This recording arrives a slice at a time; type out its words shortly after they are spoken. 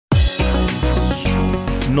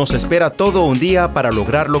Nos espera todo un día para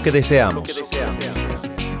lograr lo que deseamos.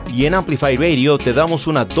 Y en Amplify Radio te damos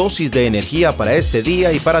una dosis de energía para este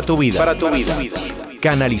día y para tu vida.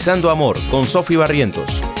 Canalizando Amor con Sofi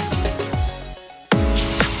Barrientos.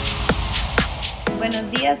 Buenos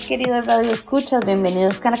días, queridos radioescuchas.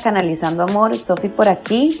 Bienvenidos a Canalizando Amor. Sofi por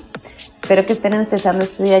aquí. Espero que estén empezando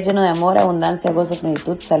este día lleno de amor, abundancia, gozo,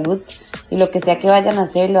 plenitud, salud. Y lo que sea que vayan a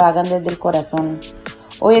hacer, lo hagan desde el corazón.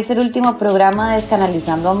 Hoy es el último programa de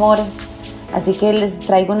Canalizando Amor, así que les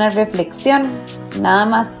traigo una reflexión, nada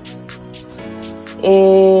más.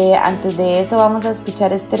 Antes de eso vamos a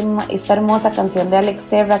escuchar esta hermosa canción de Alex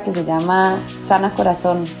Serra que se llama Sana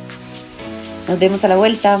Corazón. Nos vemos a la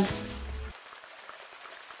vuelta.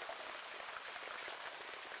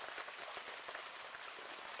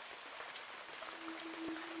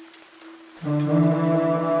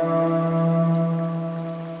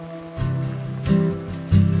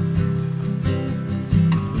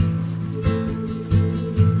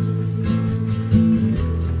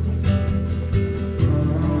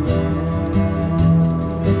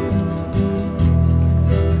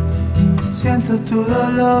 Siento tu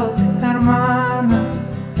dolor, hermana,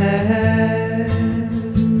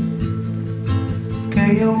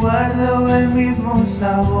 que yo guardo el mismo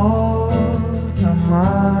sabor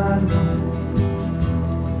amargo.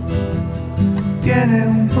 Tiene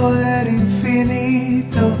un poder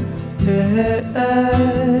infinito,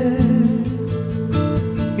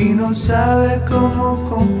 y no sabe cómo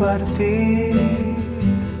compartirlo.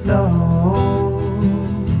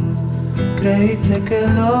 Creíste que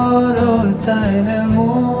el oro está en el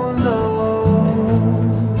mundo.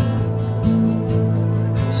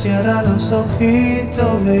 Cierra los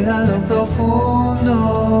ojitos, ve a lo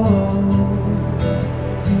profundo.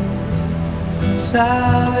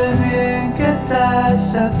 Sabes bien que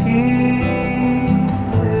estás aquí,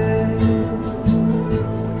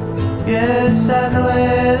 y esa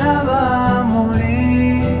rueda va a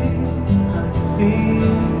morir al fin.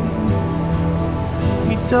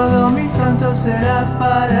 Todo mi canto será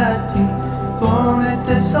para ti, con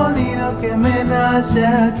este sonido que me nace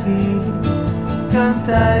aquí.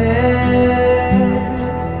 Cantaré,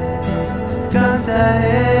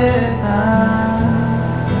 cantaré.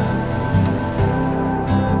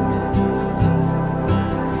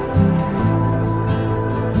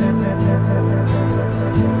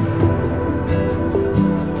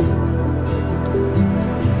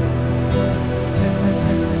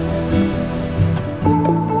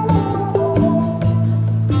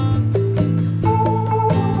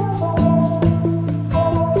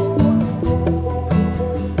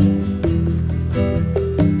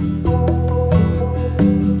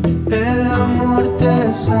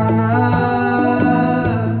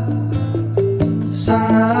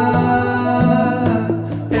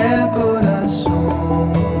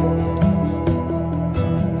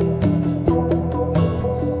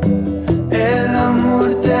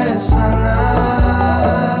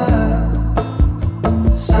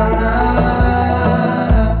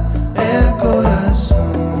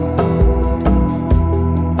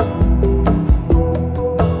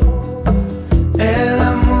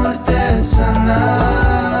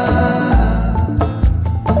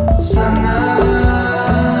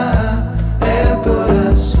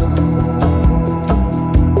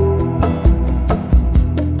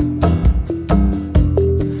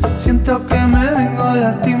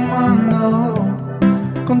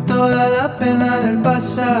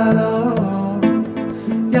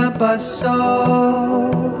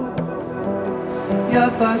 Ya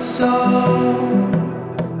pasó,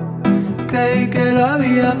 creí que lo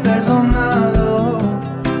había perdonado,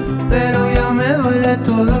 pero ya me duele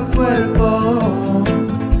todo el cuerpo.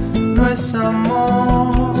 No es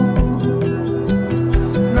amor,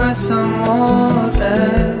 no es amor,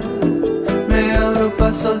 Me abro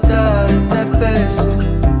pa' soltar este peso,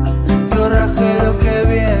 yo rajé lo que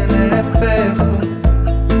vi en el espejo.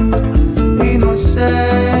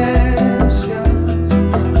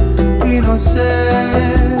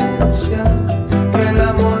 Inocencia, que el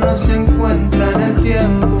amor no se encuentra en el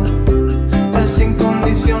tiempo, es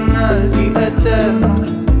incondicional y eterno,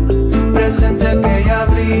 presente que ya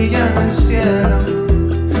brilla en el cielo,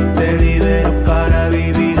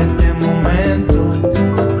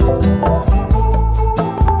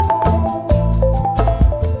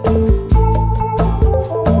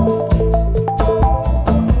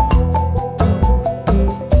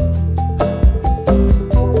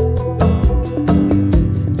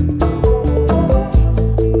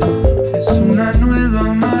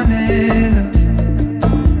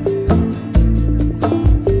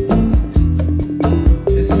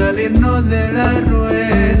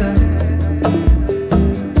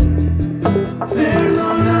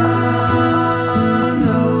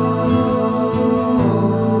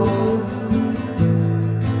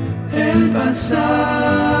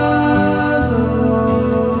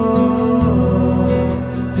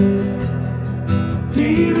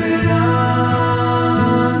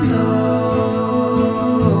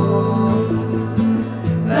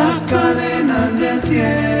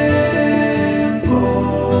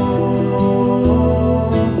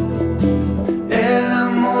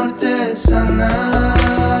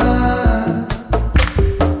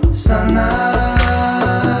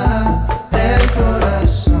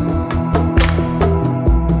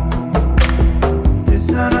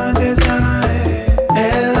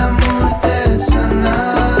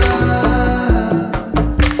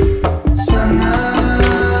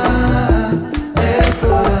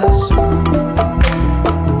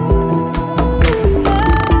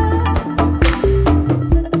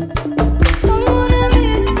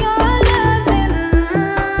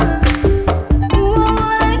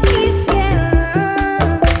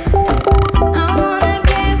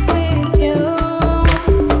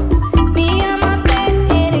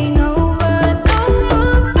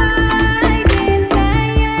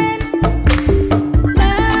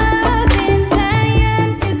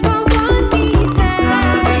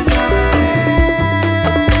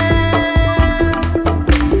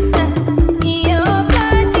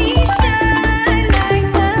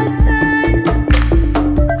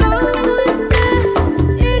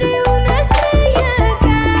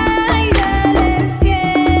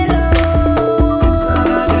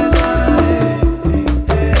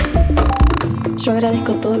 Yo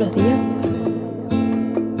agradezco todos los días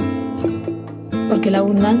porque la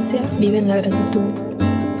abundancia vive en la gratitud.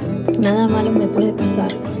 Nada malo me puede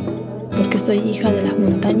pasar porque soy hija de las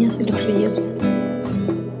montañas y los ríos,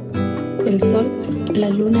 el sol, la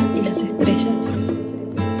luna y las estrellas.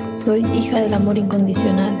 Soy hija del amor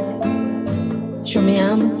incondicional. Yo me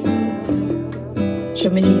amo, yo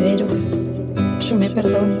me libero, yo me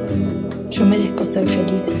perdono, yo merezco ser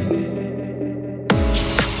feliz.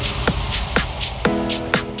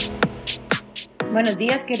 Buenos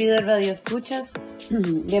días, queridos radioescuchas.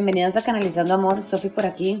 Bienvenidos a Canalizando Amor. Sofi por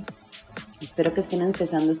aquí. Espero que estén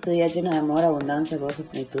empezando este día lleno de amor, abundancia, gozo,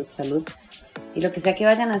 plenitud, salud. Y lo que sea que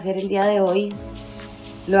vayan a hacer el día de hoy,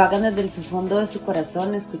 lo hagan desde el fondo de su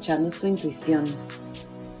corazón, escuchando tu intuición.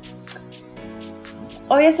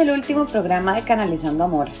 Hoy es el último programa de Canalizando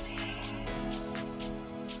Amor.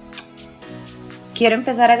 Quiero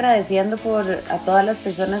empezar agradeciendo a todas las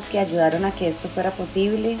personas que ayudaron a que esto fuera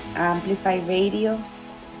posible, a Amplify Radio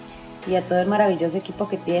y a todo el maravilloso equipo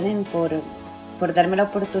que tienen por darme la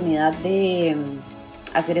oportunidad de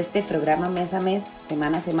hacer este programa mes a mes,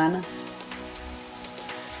 semana a semana.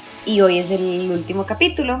 Y hoy es el último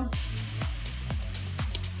capítulo.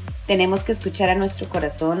 Tenemos que escuchar a nuestro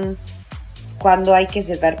corazón cuando hay que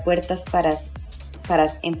cerrar puertas para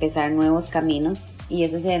empezar nuevos caminos, y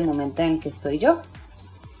ese es el momento en el que estoy yo,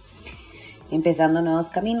 empezando nuevos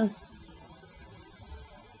caminos.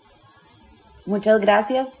 Muchas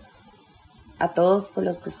gracias a todos por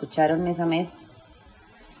los que escucharon mes a mes.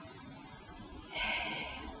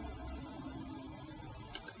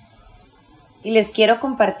 Y les quiero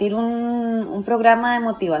compartir un programa de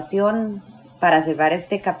motivación para cerrar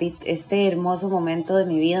este hermoso momento de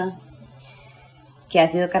mi vida, que ha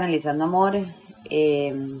sido Canalizando Amor.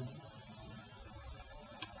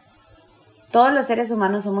 Todos los seres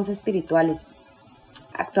humanos somos espirituales.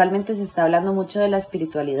 Actualmente se está hablando mucho de la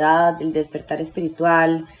espiritualidad, del despertar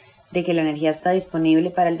espiritual, de que la energía está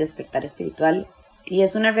disponible para el despertar espiritual, y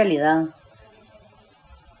es una realidad.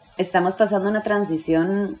 Estamos pasando una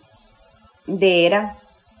transición de era,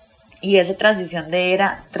 y esa transición de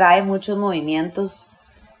era trae muchos movimientos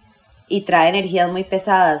y trae energías muy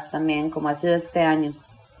pesadas también, como ha sido este año.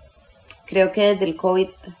 Creo que desde el COVID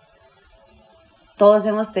todos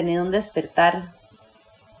hemos tenido un despertar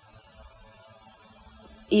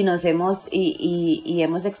y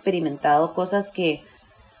hemos experimentado cosas que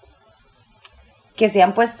se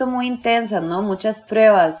han puesto muy intensas, ¿no? Muchas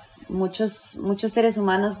pruebas, muchos seres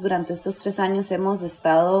humanos durante estos 3 años hemos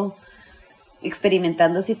estado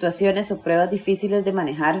experimentando situaciones o pruebas difíciles de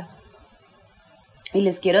manejar. Y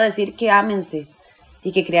les quiero decir que ámense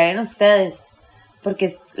y que crean en ustedes,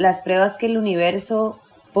 porque las pruebas que el universo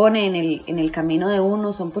pone en el camino de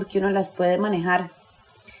uno son porque uno las puede manejar.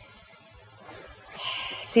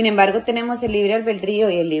 Sin embargo, tenemos el libre albedrío,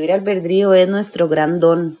 y el libre albedrío es nuestro gran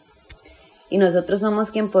don. Y nosotros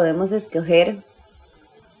somos quien podemos escoger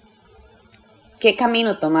qué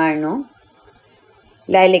camino tomar, ¿no?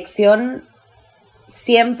 La elección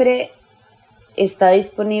siempre está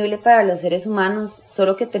disponible para los seres humanos,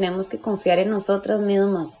 solo que tenemos que confiar en nosotras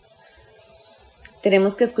mismas.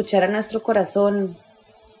 Tenemos que escuchar a nuestro corazón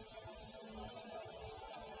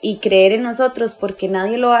y creer en nosotros, porque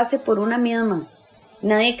nadie lo hace por una misma.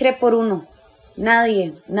 Nadie cree por uno.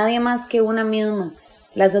 Nadie más que una misma.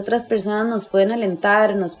 Las otras personas nos pueden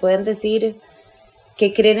alentar, nos pueden decir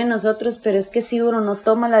que creen en nosotros, pero es que si uno no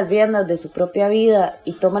toma las riendas de su propia vida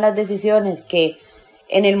y toma las decisiones que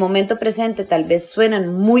en el momento presente tal vez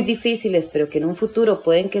suenan muy difíciles, pero que en un futuro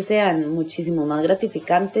pueden que sean muchísimo más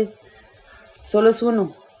gratificantes, solo es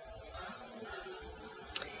uno.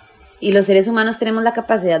 Y los seres humanos tenemos la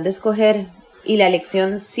capacidad de escoger, y la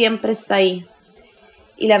elección siempre está ahí.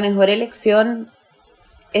 Y la mejor elección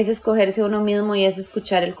es escogerse uno mismo, y es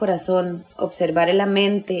escuchar el corazón, observar la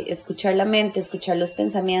mente, escuchar los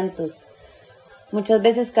pensamientos. Muchas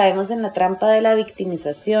veces caemos en la trampa de la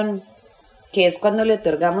victimización, que es cuando le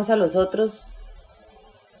otorgamos a los otros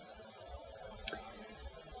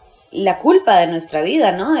la culpa de nuestra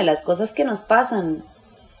vida, ¿no? De las cosas que nos pasan.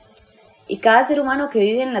 Y cada ser humano que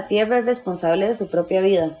vive en la tierra es responsable de su propia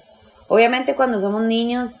vida. Obviamente cuando somos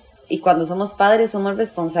niños y cuando somos padres somos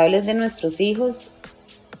responsables de nuestros hijos,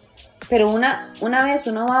 pero una vez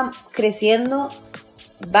uno va creciendo,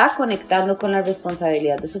 va conectando con la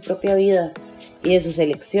responsabilidad de su propia vida y de sus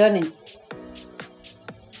elecciones.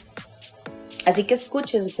 Así que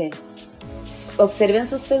escúchense, observen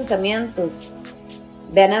sus pensamientos,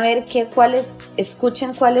 vean a ver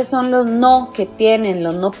escuchen cuáles son los no que tienen,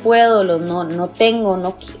 los no puedo, los no tengo,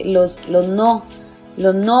 los no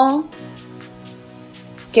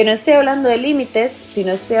Que no estoy hablando de límites,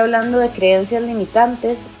 sino estoy hablando de creencias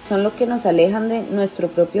limitantes, son lo que nos alejan de nuestro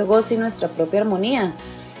propio gozo y nuestra propia armonía.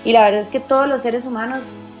 Y la verdad es que todos los seres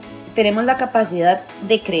humanos tenemos la capacidad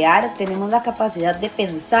de crear, tenemos la capacidad de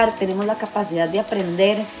pensar, tenemos la capacidad de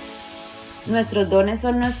aprender. Nuestros dones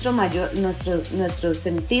son nuestros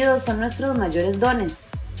sentidos son nuestros mayores dones.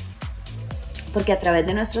 Porque a través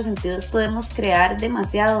de nuestros sentidos podemos crear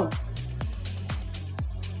demasiado.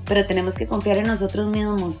 Pero tenemos que confiar en nosotros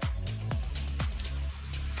mismos,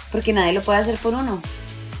 porque nadie lo puede hacer por uno.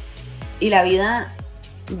 Y la vida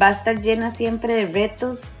va a estar llena siempre de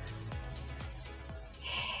retos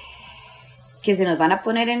que se nos van a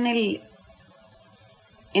poner en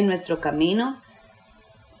nuestro camino.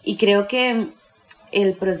 Y creo que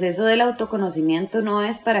el proceso del autoconocimiento no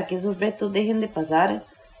es para que esos retos dejen de pasar,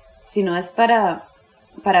 sino es para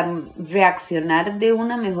reaccionar de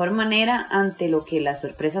una mejor manera ante las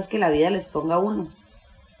sorpresas que la vida les ponga a uno.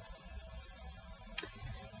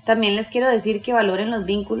 También les quiero decir que valoren los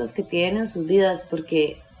vínculos que tienen en sus vidas,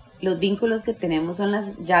 porque los vínculos que tenemos son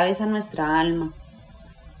las llaves a nuestra alma.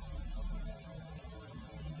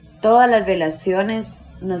 Todas las relaciones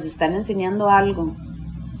nos están enseñando algo,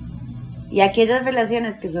 y aquellas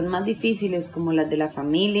relaciones que son más difíciles, como las de la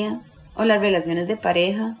familia o las relaciones de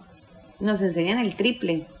pareja, nos enseñan el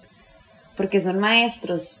triple, porque son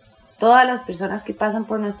maestros. Todas las personas que pasan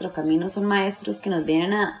por nuestro camino son maestros que nos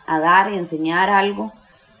vienen a dar y enseñar algo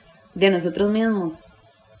de nosotros mismos.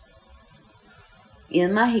 Y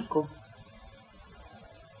es mágico.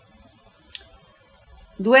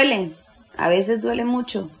 Duele, a veces duele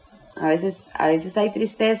mucho, a veces hay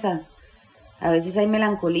tristeza, a veces hay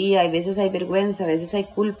melancolía, a veces hay vergüenza, a veces hay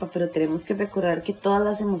culpa, pero tenemos que recordar que todas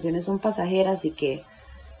las emociones son pasajeras y que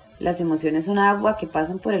las emociones son agua que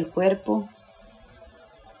pasan por el cuerpo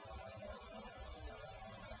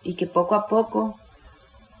y que poco a poco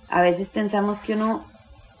a veces pensamos,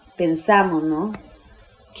 ¿no?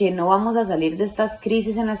 Que no vamos a salir de estas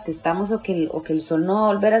crisis en las que estamos o que el sol no va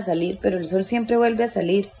a volver a salir, pero el sol siempre vuelve a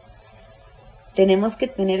salir. Tenemos que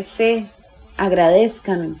tener fe,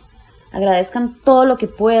 agradezcan todo lo que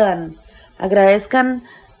puedan, agradezcan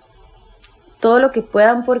todo lo que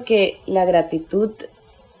puedan, porque la gratitud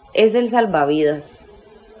es el salvavidas.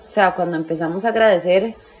 O sea, cuando empezamos a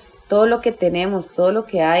agradecer todo lo que tenemos, todo lo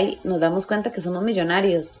que hay, nos damos cuenta que somos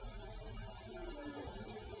millonarios.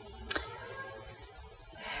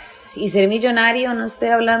 Y ser millonario no estoy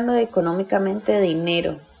hablando económicamente de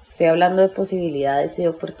dinero, estoy hablando de posibilidades y de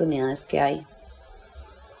oportunidades que hay.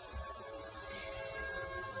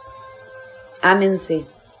 Ámense,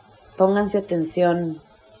 pónganse atención,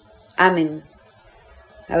 amen.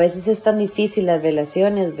 A veces es tan difícil las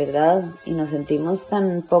relaciones, ¿verdad? Y nos sentimos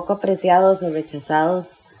tan poco apreciados o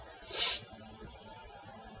rechazados.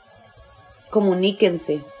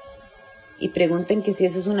 Comuníquense y pregunten que si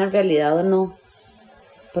eso es una realidad o no.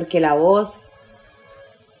 Porque la voz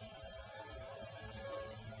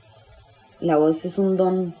es un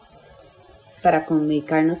don para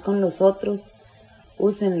comunicarnos con los otros.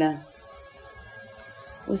 Úsenla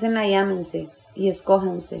y ámense y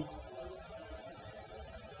escójanse.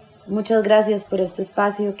 Muchas gracias por este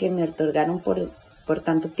espacio que me otorgaron por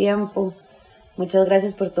tanto tiempo. Muchas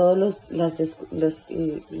gracias por todos los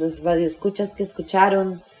radioescuchas que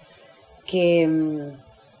escucharon, que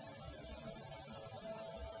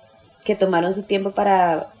tomaron su tiempo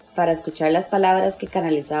para escuchar las palabras que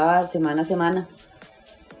canalizaba semana a semana.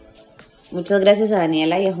 Muchas gracias a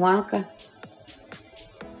Daniela y a Juanca.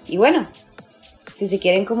 Y bueno, si se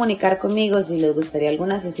quieren comunicar conmigo, si les gustaría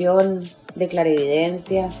alguna sesión de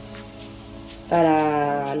clarividencia,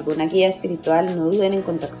 para alguna guía espiritual, no duden en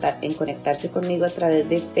conectarse conmigo a través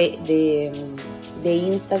de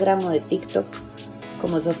Instagram o de TikTok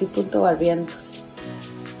como sofi.barrientos.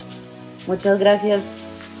 Muchas gracias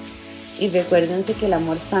y recuérdense que el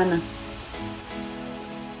amor sana.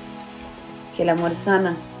 Que el amor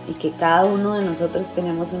sana y que cada uno de nosotros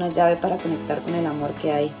tenemos una llave para conectar con el amor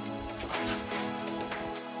que hay.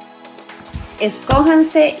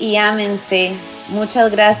 Escójanse y ámense.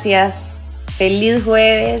 Muchas gracias. Feliz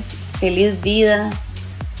jueves, feliz vida.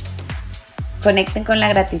 Conecten con la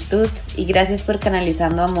gratitud y gracias por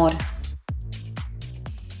canalizando amor.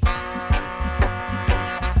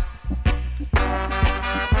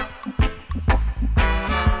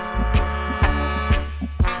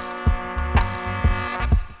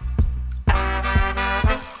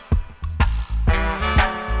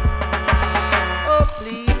 Oh,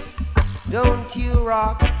 please, don't you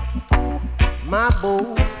rock my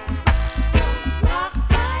boat.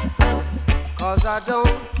 'Cause I don't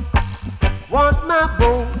want my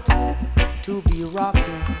boat to be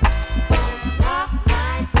rocking. Don't rock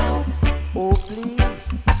my Oh please,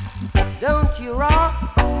 don't you rock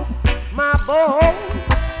my boat.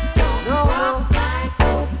 No, no,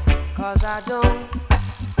 'cause I don't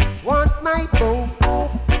want my boat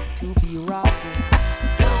to be rocking.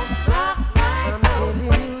 I'm telling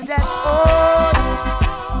you that, oh,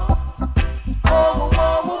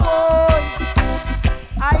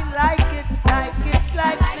 I like it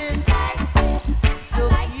like this. So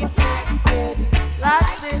keep it steady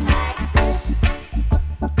like this.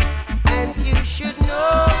 And you should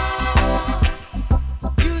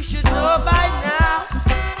know by now.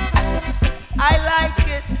 I like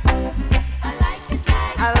it like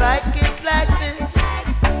this.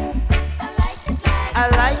 I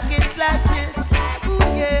like it like this. Ooh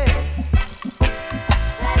yeah.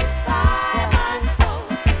 Satisfy my soul.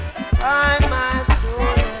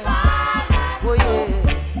 Oh yeah.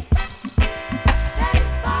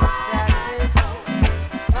 Satisfy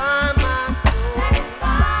my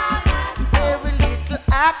soul. Every little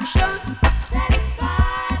action.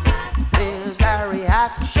 There's a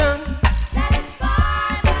reaction.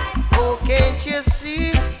 Oh, can't you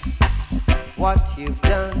see what you've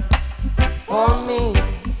done for me?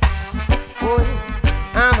 Oh,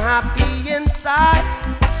 I'm happy inside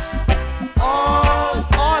all of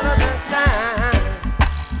the time.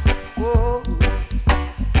 Oh,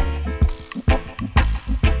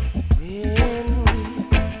 when we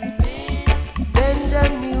bend the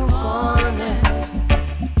new corners,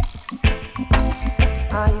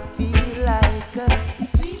 I feel like a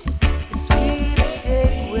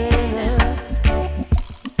sweepstake winner.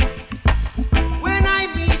 When I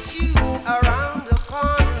meet you around the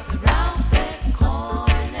corner,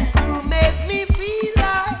 you make me feel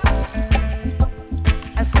like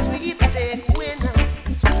a sweepstake winner.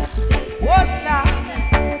 Watch out,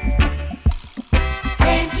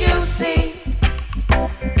 can't you see?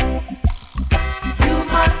 You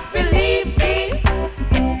must believe me.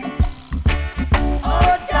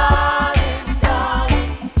 Oh darling,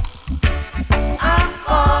 darling, I'm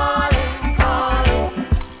calling.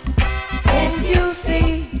 Can't you see?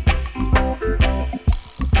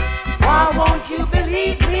 Why won't you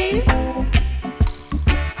believe me?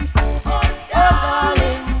 Oh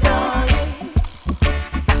darling, darling,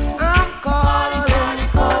 I'm calling.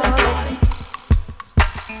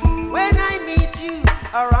 When I meet you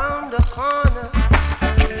around the corner,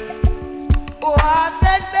 oh I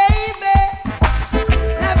said baby,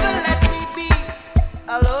 never let me be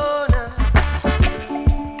alone.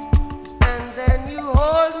 And then you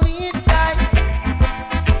hold me tight.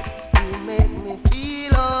 You make me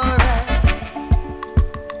feel alright.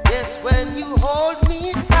 Yes, when you hold me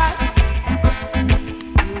tight,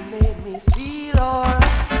 you make me feel alright.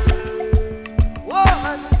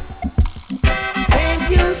 Woman, can't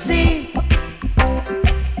you see?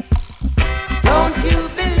 Don't you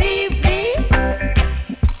believe me?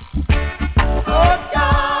 Oh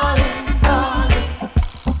darling, darling,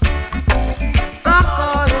 I'm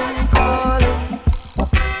calling.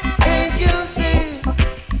 Can't you see?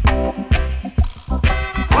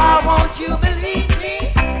 Why won't you believe me?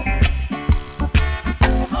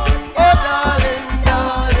 Oh darling,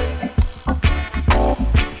 darling,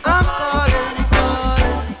 I'm calling.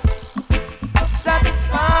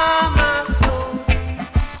 Satisfy my soul.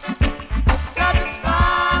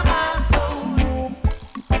 Satisfy my soul.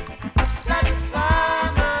 Satisfy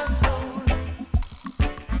my soul.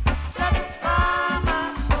 Satisfy my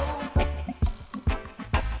soul.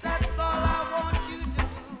 That's all I want you to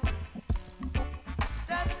do.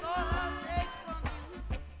 That's all I'll take from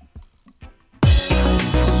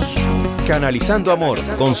you. Canalizando Amor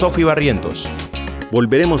con Sofi Barrientos.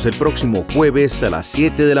 Volveremos el próximo jueves a las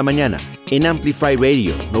 7 de la mañana en Amplify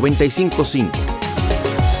Radio 95.5.